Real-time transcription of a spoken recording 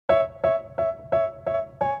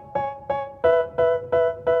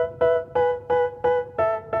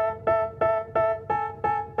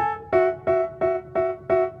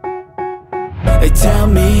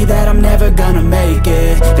never gonna make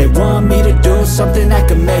it. They want me to do something that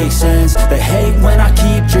could make sense. They hate when I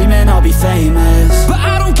keep dreaming I'll be famous, but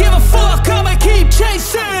I don't give a fuck, I'ma keep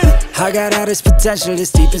chasing. I got all this potential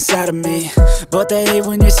that's deep inside of me, but they hate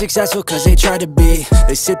when you're successful cause they try to be.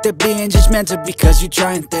 They sit there being judgmental because you're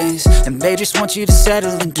trying things, and they just want you to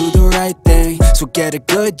settle and do the right thing. So get a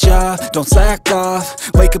good job, don't slack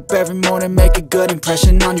off. Wake up every morning, make a good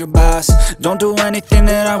impression on your boss. Don't do anything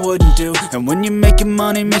that I wouldn't do, and when you're making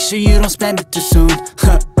money, make sure you don't spend it too soon.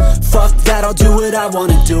 Fuck that, I'll do what I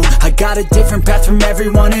wanna do. I got a different path from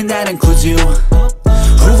everyone, and that includes you.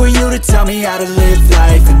 Who are you to tell me how to live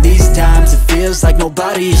life? In these times it feels like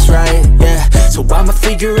nobody is right, yeah. So I'ma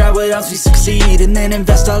figure out what else we succeed, and then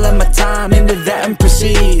invest all of my time into that and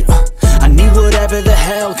proceed. I need whatever the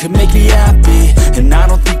hell could make me happy, and I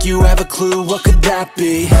don't think you have a clue what could that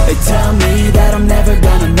be. They tell me that I'm never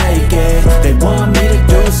gonna make it. They want me to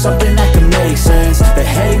do something that could make sense. They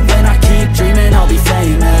hate when I keep dreaming I'll be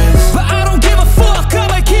famous, but I don't give a fuck,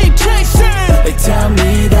 I'ma keep chasing. They tell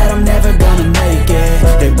me that I'm never gonna make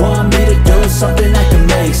it. They want me to do something that can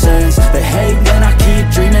make sense. They hate when I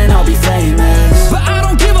keep dreaming I'll be famous, but I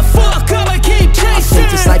don't give a fuck, I'ma keep chasing. I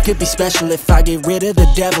think this life could be special if I get rid of the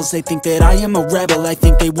devils. They think that I am a rebel, I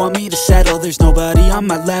think they want me to settle. There's nobody on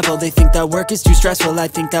my level. They think that work is too stressful, I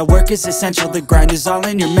think that work is essential. The grind is all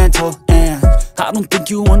in your mental, and I don't think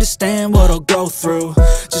you understand what I'll go through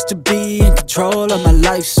just to be in control of my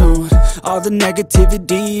life soon. All the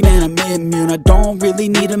negativity, man, I'm immune. I don't really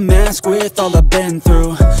need a mask with all I've been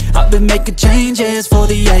through. I've been making changes for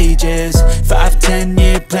the ages. 5,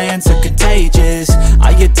 10-year plans are contagious.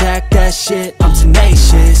 I attack that shit, I'm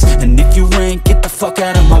tenacious. And if you ain't, get the fuck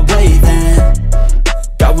out of my way then.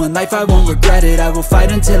 Got one life, I won't regret it. I will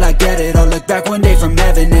fight until I get it. I'll look back one day from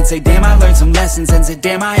heaven and say, damn, I learned some lessons. And say,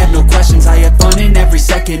 damn, I have no questions. I had fun in every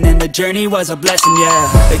second, and the journey was a blessing,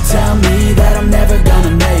 yeah. They tell me that I'm never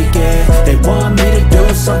gonna make it. They want me to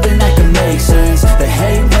do something that can make sense. They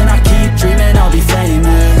hate when I keep dreaming I'll be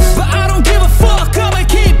famous, but I don't give a fuck, I'ma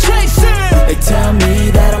keep chasing. They tell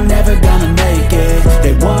me that I'm never gonna make it.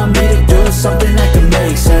 They want me to do something that can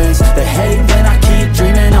make sense. They hate when I keep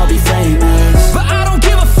dreaming I'll be famous, but I don't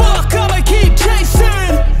give a fuck, I'ma keep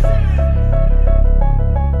chasing.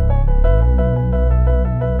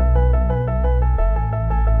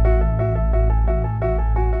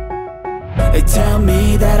 They tell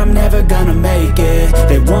me that I'm never gonna make it.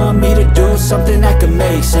 They want me to do something that can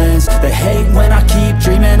make sense. They hate when I keep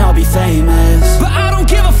dreaming I'll be famous, but I don't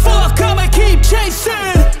give a fuck, I'ma keep chasing.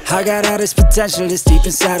 I got all this potential that's deep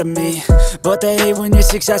inside of me, but they hate when you're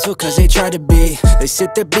successful cause they try to be. They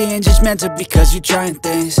sit there being judgmental because you're trying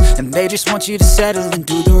things, and they just want you to settle and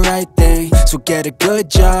do the right thing. So get a good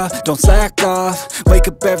job, don't slack off. Wake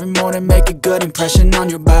up every morning, make a good impression on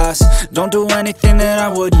your boss. Don't do anything that I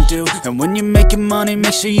wouldn't do, and when you're making money,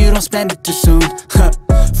 make sure you don't spend it too soon.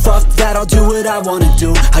 Fuck that, I'll do what I wanna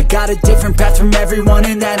do. I got a different path from everyone,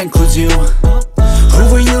 and that includes you.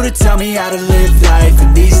 Who are you to tell me how to live life?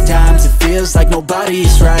 In these times it feels like nobody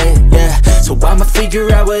is right, yeah. So I'ma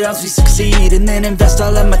figure out what else we succeed, and then invest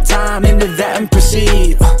all of my time into that and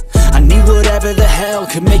proceed. I need whatever the hell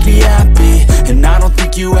could make me happy, and I don't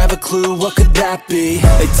think you have a clue what could that be.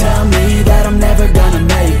 They tell me that I'm never gonna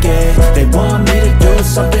make it. They want me to do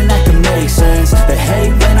something that can make sense. They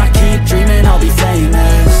hate when I keep dreaming I'll be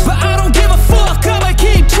famous, but I don't give a fuck, I'ma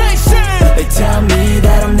keep chasing. They tell me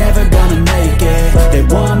that I'm never gonna make it. They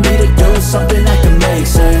want me to do something that can make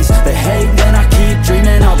sense. They hate when I keep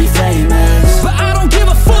dreaming I'll be famous, but I don't give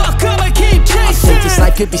a fuck, I'ma keep chasing. I think this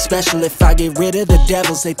life could be special if I get rid of the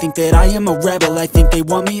devils. They think that I am a rebel, I think they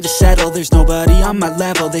want me to settle. There's nobody on my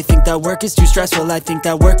level. They think that work is too stressful, I think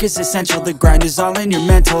that work is essential. The grind is all in your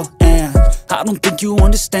mental, and I don't think you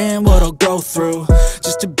understand what I'll go through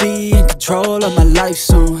just to be in control of my life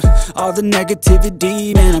soon. All the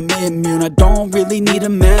negativity, man, I'm immune. I don't really need a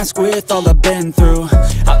mask with all I've been through.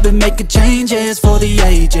 I've been making changes for the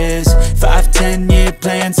ages. 5, 10-year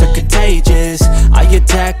plans are contagious. I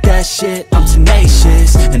attack that shit, I'm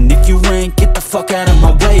tenacious. And if you ain't, get the fuck out of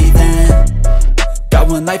my way then. Got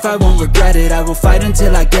one life, I won't regret it. I will fight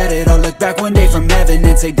until I get it. I'll look back one day from heaven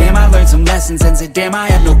and say, damn, I learned some lessons. And say, damn, I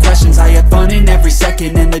have no questions. I had fun in every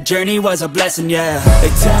second, and the journey was a blessing, yeah. They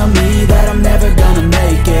tell me that I'm never gonna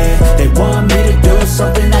make it. They want me to do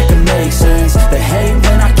something that can make sense. They hate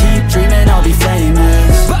when I keep dreaming I'll be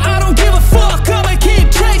famous, but I don't give a fuck, I'ma keep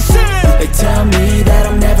chasing. They tell me that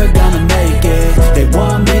I'm never gonna make it. They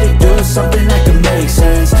want me to do something that can make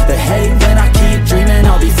sense. They hate when I keep dreaming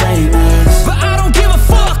I'll be famous, but I don't give a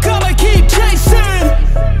fuck, I'ma keep chasing.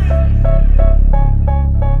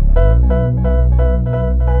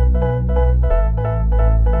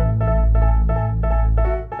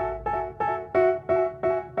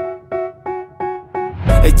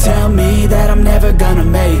 They tell me that I'm never gonna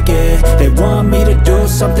make it. They want me to do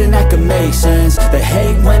something that could make sense. They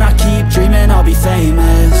hate when I keep dreaming I'll be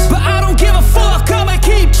famous, but I don't give a fuck, I'ma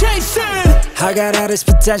keep chasing. I got all this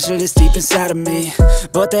potential that's deep inside of me,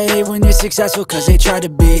 but they hate when you're successful cause they try to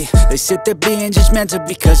be. They sit there being judgmental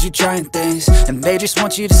because you're trying things, and they just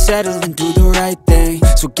want you to settle and do the right thing.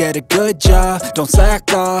 So get a good job, don't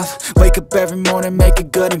slack off. Wake up every morning, make a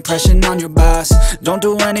good impression on your boss. Don't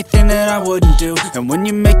do anything that I wouldn't do, and when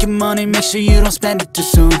you're making money, make sure you don't spend it too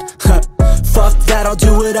soon. Fuck that, I'll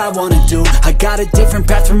do what I wanna do. I got a different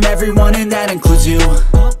path from everyone, and that includes you.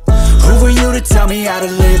 Who are you to tell me how to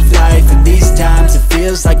live life? In these times it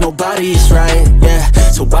feels like nobody's right, yeah.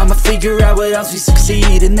 So I'ma figure out what else we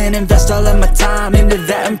succeed, and then invest all of my time into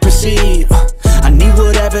that and proceed. I need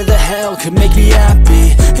whatever the hell could make me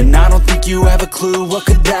happy, and I don't think you have a clue what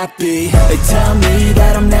could that be. They tell me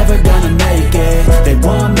that I'm never gonna make it. They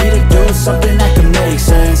want me to do something that could make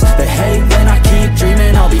sense. They hate when I keep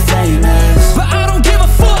dreaming I'll be famous, but I don't give a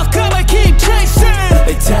fuck, I'ma keep chasing.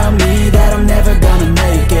 They tell me that I'm never gonna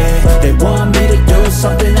make it. They want me to do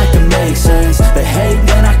something that can make sense. They hate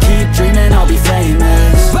when I keep dreaming I'll be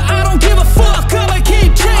famous, but I don't give a fuck, I'ma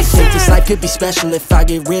keep chasing. I think this life could be special if I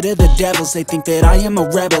get rid of the devils. They think that I am a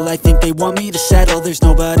rebel, I think they want me to settle. There's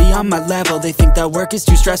nobody on my level. They think that work is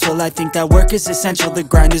too stressful, I think that work is essential. The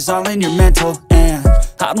grind is all in your mental, and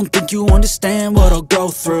I don't think you understand what I'll go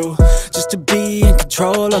through just to be in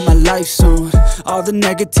control of my life soon. All the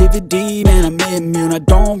negativity, man, I'm immune. I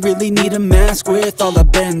don't really need a mask with all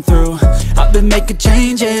I've been through. I've been making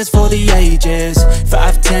changes for the ages.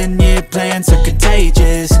 5-10 year plans are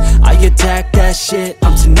contagious. I attack that shit,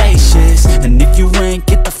 I'm tenacious. And if you ain't,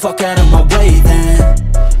 get the fuck out of my way then.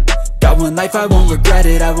 Got one life, I won't regret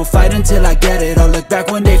it. I will fight until I get it. I'll look back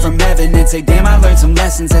one day from heaven and say, damn, I learned some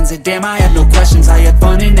lessons. And say, damn, I had no questions. I had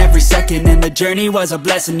fun in every second, and the journey was a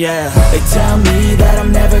blessing, yeah. They tell me that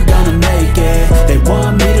I'm never gonna make it. They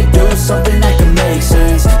want me to do something that can make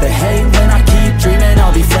sense. They hate when I keep dreaming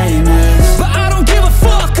I'll be famous, but I don't give a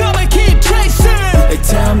fuck, I'ma keep chasing. They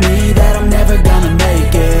tell me that I'm never gonna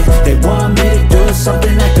make it. They want me to do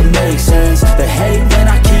something that can make sense. They hate when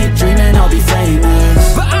I keep dreaming I'll be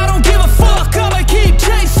famous, but I don't give a fuck, I'ma keep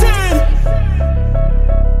chasing.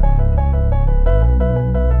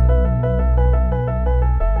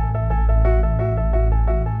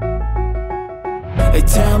 They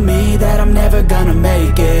tell me that I'm never gonna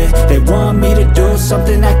make it. They want me to do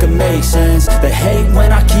something that can make sense. They hate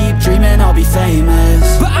when I keep dreaming I'll be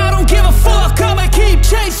famous, but I don't give a fuck, I'ma keep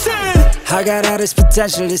chasing. I got all this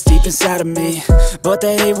potential that's deep inside of me, but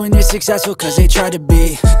they hate when you're successful cause they try to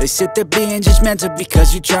be. They sit there being judgmental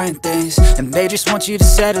because you're trying things, and they just want you to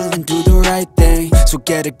settle and do the right thing. So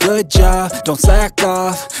get a good job, don't slack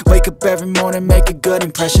off. Wake up every morning, make a good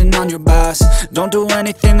impression on your boss. Don't do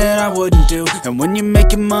anything that I wouldn't do, and when you're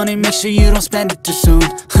making money, make sure you don't spend it too soon.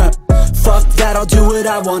 Fuck that, I'll do what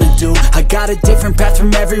I wanna do. I got a different path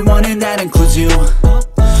from everyone, and that includes you.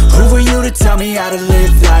 Who are you to tell me how to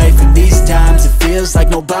live life? In these times it feels like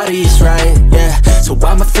nobody's right, yeah. So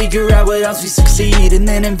I'ma figure out what else we succeed, and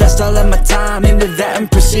then invest all of my time into that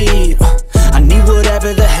and proceed. I need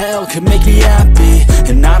whatever the hell could make me happy,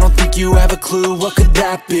 and I don't think you have a clue what could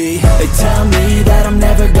that be. They tell me that I'm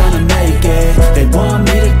never gonna make it. They want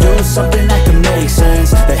me to do something that can make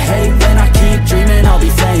sense. They hate when I keep dreaming I'll be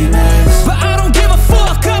famous, but I don't give a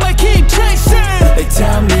fuck, I'ma keep chasing. They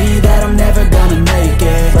tell me that I'm never gonna make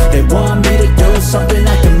it. They want me to do something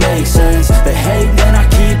that can make sense. They hate when I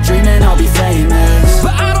keep dreaming I'll be famous,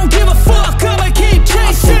 but I don't give a fuck, I'ma keep chasing.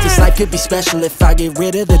 I think this life could be special if I get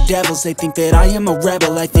rid of the devils. They think that I am a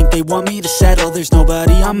rebel, I think they want me to settle. There's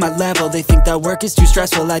nobody on my level. They think that work is too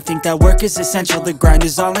stressful, I think that work is essential. The grind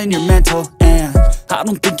is all in your mental, and I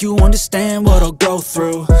don't think you understand what I'll go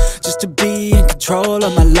through just to be in control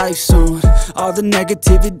of my life soon. All the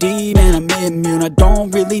negativity, man, I'm immune. I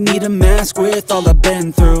don't really need a mask with all I've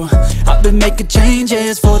been through. I've been making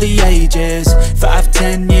changes for the ages.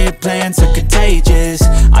 5-10 year plans are contagious.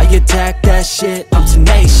 I attack that shit, I'm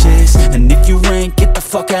tenacious. And if you ain't, get the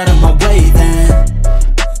fuck out of my way then.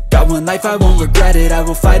 Got one life, I won't regret it. I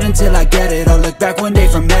will fight until I get it. I'll look back one day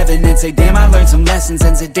from heaven and say, damn, I learned some lessons.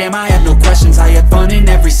 And say, damn, I had no questions. I had fun in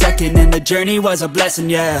every second, and the journey was a blessing,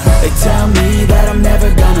 yeah. They tell me that I'm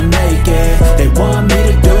never gonna make it. They want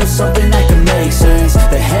me to do something that can make sense.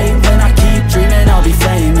 They hate when I keep dreaming I'll be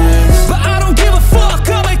famous, but I don't give a fuck,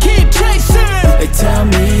 I'ma keep chasing. They tell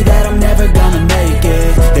me that I'm never gonna make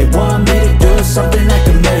it. They want me to do something that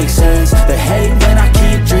can make sense. They hate when I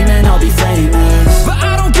keep dreaming I'll be famous, but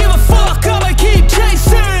I don't give a fuck, I'ma keep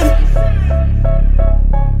chasing.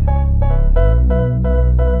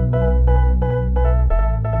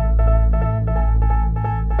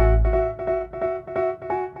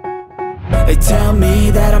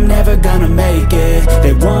 me that I'm never gonna make it.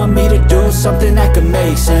 They want me to do something that could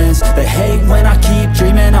make sense. They hate when I keep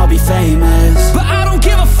dreaming I'll be famous, but I don't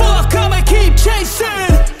give a fuck, I'ma keep chasing.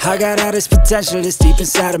 I got all this potential that's deep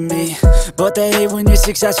inside of me, but they hate when you're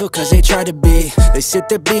successful cause they try to be. They sit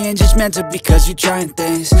there being judgmental because you're trying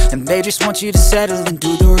things, and they just want you to settle and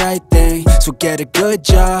do the right thing. So get a good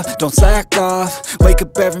job, don't slack off. Wake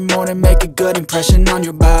up every morning, make a good impression on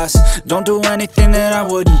your boss. Don't do anything that I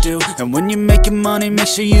wouldn't do, and when you're making money, make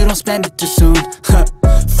sure you don't spend it too soon.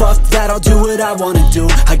 Fuck that, I'll do what I wanna do.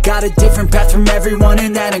 I got a different path from everyone,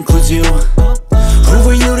 and that includes you. Who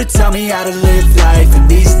are you to tell me how to live life? In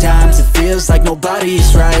these times it feels like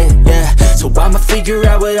nobody's right, yeah. So I'ma figure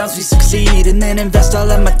out what else we succeed, and then invest all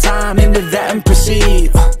of my time into that and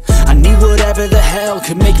proceed. I need whatever the hell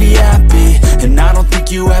could make me happy, and I don't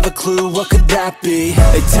think you have a clue what could that be.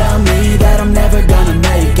 They tell me that I'm never gonna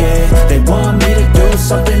make it. They want me to do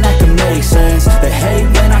something that can make sense. They hate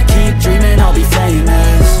when I keep dreaming I'll be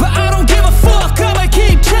famous, but I don't give a fuck, I'ma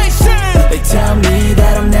keep chasing. They tell me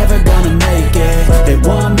that I'm never gonna make it. They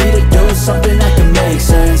want me to do something that can make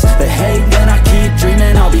sense. They hate when I keep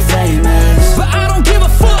dreaming I'll be famous, but I don't give a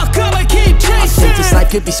fuck, I'ma keep chasing. I think this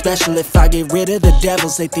life could be special if I get rid of the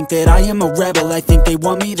devils. They think that I am a rebel, I think they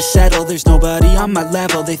want me to settle. There's nobody on my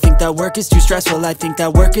level. They think that work is too stressful, I think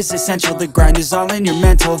that work is essential. The grind is all in your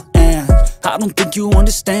mental, and I don't think you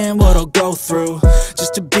understand what I'll go through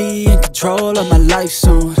just to be in control of my life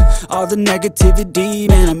soon. All the negativity,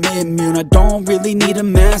 man, I'm immune. I don't really need a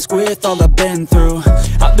mask with all I've been through.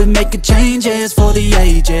 I've been making changes for the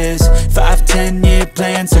ages. 5-10 year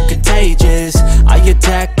plans are contagious. I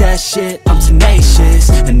attack that shit, I'm tenacious.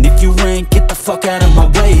 And if you ain't, get the fuck out of my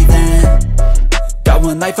way then. Got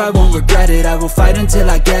one life, I won't regret it. I will fight until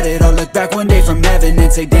I get it. I'll look back one day from heaven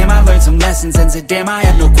and say, damn, I learned some lessons. And say, damn, I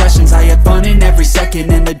have no questions. I had fun in every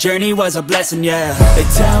second, and the journey was a blessing, yeah. They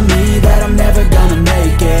tell me that I'm never gonna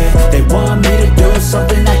make it. They want me to do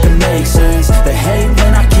something that can make sense. They hate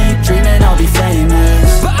when I keep dreaming I'll be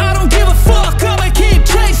famous, but I don't give a fuck, I'ma keep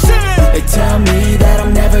chasing. They tell me that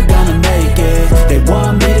I'm never gonna make it. They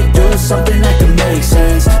want me to do something that can make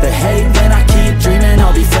sense. They hate when I keep dreaming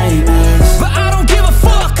I'll be famous, but I don't give a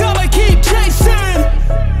fuck, I'ma keep chasing.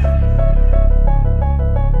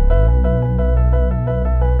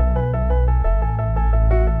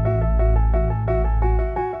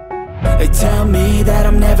 They tell me that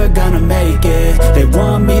I'm never gonna make it. They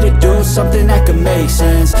want me to do something that can make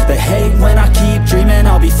sense. They hate when I keep dreaming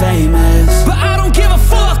I'll be famous, but I don't give a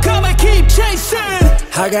fuck, I'ma keep chasing.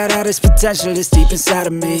 I got all this potential that's deep inside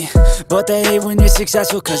of me, but they hate when you're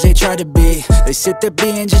successful cause they try to be. They sit there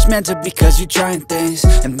being judgmental because you're trying things,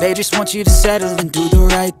 and they just want you to settle and do the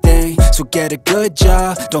right thing. So get a good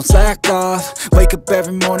job, don't slack off. Wake up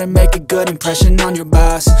every morning, make a good impression on your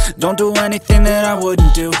boss. Don't do anything that I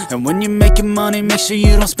wouldn't do, and when you're making money, make sure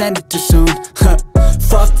you don't spend it too soon.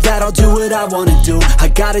 Fuck that, I'll do what I wanna do. I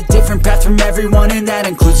got a different path from everyone, and that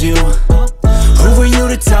includes you. Who are you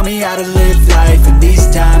to tell me how to live life? In these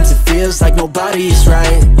times it feels like nobody's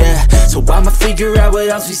right, yeah. So I'ma figure out what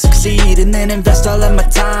else we succeed, and then invest all of my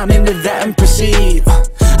time into that and proceed.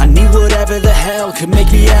 I need whatever the hell could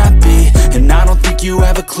make me happy, and I don't think you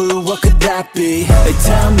have a clue what could that be. They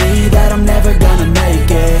tell me that I'm never gonna make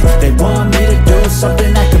it. They want me to do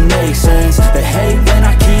something that can make sense. They hate when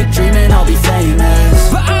I keep dreaming I'll be famous,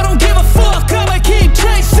 but I don't give a fuck, I'ma keep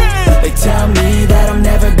chasing. They tell me that I'm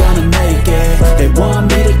never gonna make it. They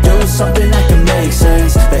want me to do something that can make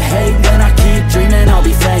sense. They hate when I keep dreaming I'll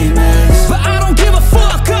be famous, but I don't give a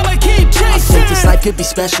fuck, I'ma keep chasing. I think this life could be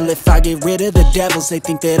special if I get rid of the devils. They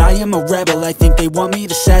think that I am a rebel, I think they want me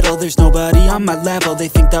to settle. There's nobody on my level. They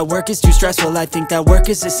think that work is too stressful, I think that work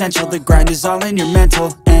is essential. The grind is all in your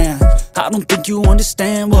mental, and I don't think you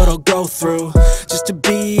understand what I'll go through just to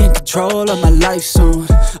be in control of my life soon.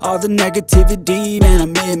 All the negativity, man,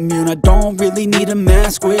 I'm immune. I don't really need a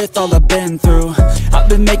mask with all I've been through. I've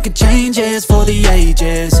been making changes for the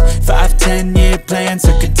ages. 5-10 year plans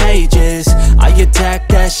are contagious. I attack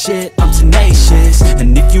that shit, I'm tenacious.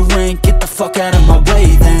 And if you ain't, get the fuck out of my way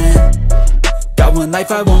then. Got one life,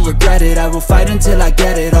 I won't regret it. I will fight until I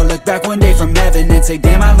get it. I'll look back one day from heaven and say,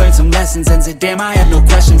 damn, I learned some lessons. And say, damn, I have no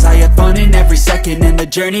questions. I had fun in every second, and the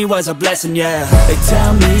journey was a blessing, yeah. They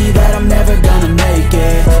tell me that I'm never gonna make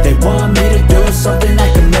it. They want me to do something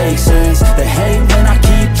that can make sense. They hate when I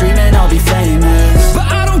keep dreaming I'll be famous, but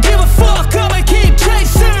I don't give a fuck, I'ma keep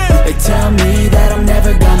chasing. They tell me that I'm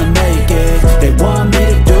never gonna make it. They want me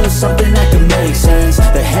to do something that can make sense.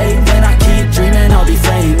 They hate when I keep dreaming I'll be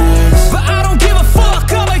famous, but I don't give a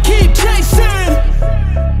fuck, I'ma keep chasing.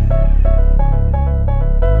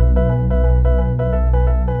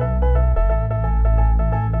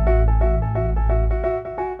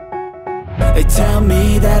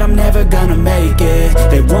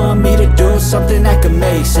 something that could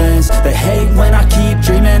make sense. They hate when I keep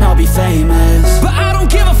dreaming I'll be famous, but I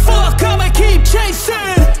don't give a fuck, I'ma keep chasing.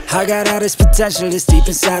 I got all this potential that's deep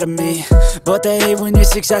inside of me, but they hate when you're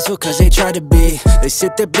successful cause they try to be. They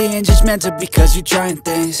sit there being judgmental because you're trying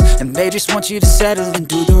things, and they just want you to settle and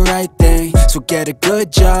do the right thing. So get a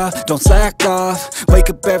good job, don't slack off. Wake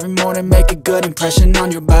up every morning, make a good impression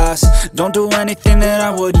on your boss. Don't do anything that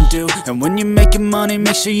I wouldn't do, and when you're making money,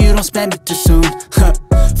 make sure you don't spend it too soon.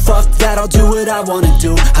 Fuck that, I'll do what I wanna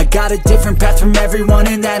do. I got a different path from everyone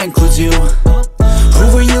and that includes you.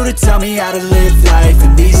 Who are you to tell me how to live life?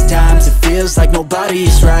 In these times it feels like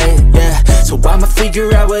nobody's right, yeah. So I'ma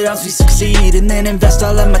figure out what else we succeed, and then invest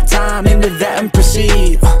all of my time into that and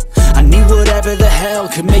proceed. I need whatever the hell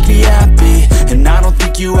could make me happy, and I don't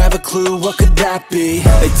think you have a clue what could that be.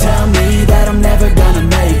 They tell me that I'm never gonna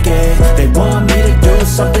make it. They want me to do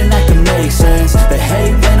something that can make sense. They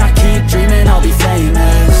hate when I keep dreaming I'll be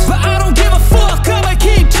famous, but I don't give a fuck, I'ma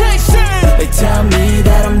keep chasing. They tell me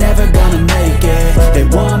that I'm never gonna make it. They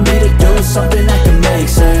want me to do something that can make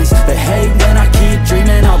sense. They hate when I keep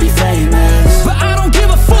dreaming I'll be famous, but I don't give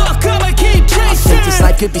a fuck, I'ma keep chasing. I think this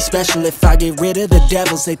life could be special if I get rid of the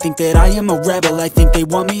devils. They think that I am a rebel, I think they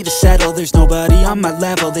want me to settle. There's nobody on my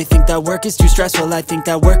level. They think that work is too stressful, I think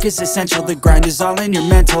that work is essential. The grind is all in your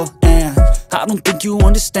mental, and I don't think you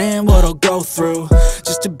understand what I'll go through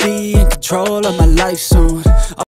just to be in control of my life soon.